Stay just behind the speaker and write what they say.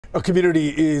A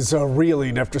community is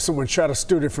reeling after someone shot a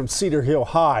student from Cedar Hill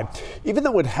High, even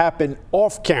though it happened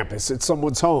off campus at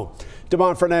someone's home.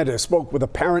 Damon Fernandez spoke with a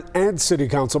parent and city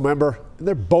council member, and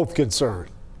they're both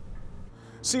concerned.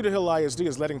 Cedar Hill ISD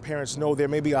is letting parents know there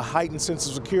may be a heightened sense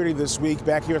of security this week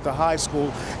back here at the high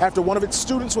school after one of its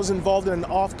students was involved in an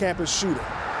off-campus shooting.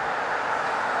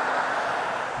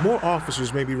 More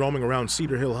officers may be roaming around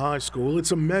Cedar Hill High School.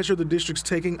 It's a measure the district's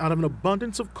taking out of an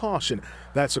abundance of caution.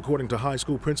 That's according to high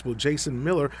school principal Jason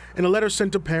Miller in a letter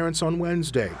sent to parents on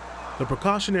Wednesday. The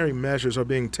precautionary measures are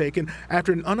being taken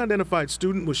after an unidentified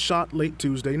student was shot late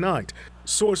Tuesday night.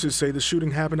 Sources say the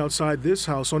shooting happened outside this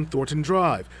house on Thornton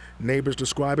Drive. Neighbors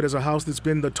describe it as a house that's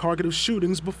been the target of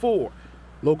shootings before.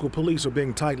 Local police are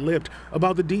being tight-lipped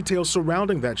about the details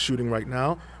surrounding that shooting right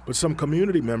now, but some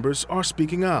community members are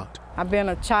speaking out. I've been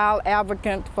a child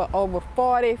advocate for over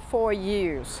 44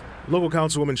 years. Local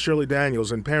Councilwoman Shirley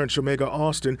Daniels and parent Shamega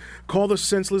Austin call the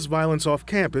senseless violence off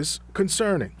campus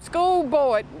concerning. School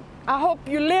board, I hope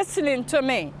you're listening to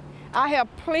me. I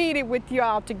have pleaded with you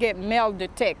all to get metal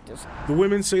detectors. The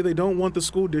women say they don't want the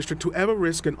school district to ever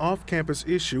risk an off-campus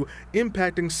issue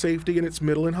impacting safety in its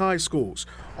middle and high schools.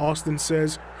 Austin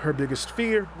says her biggest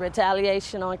fear: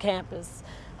 retaliation on campus.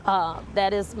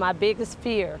 That is my biggest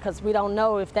fear, because we don't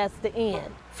know if that's the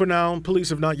end. For now, police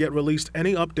have not yet released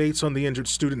any updates on the injured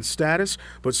student's status,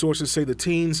 but sources say the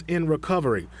teen's in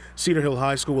recovery. Cedar Hill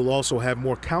High School will also have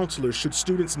more counselors should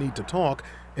students need to talk.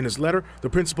 In his letter, the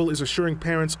principal is assuring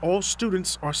parents all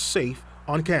students are safe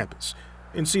on campus.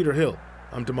 In Cedar Hill,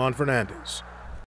 I'm Damon Fernandez.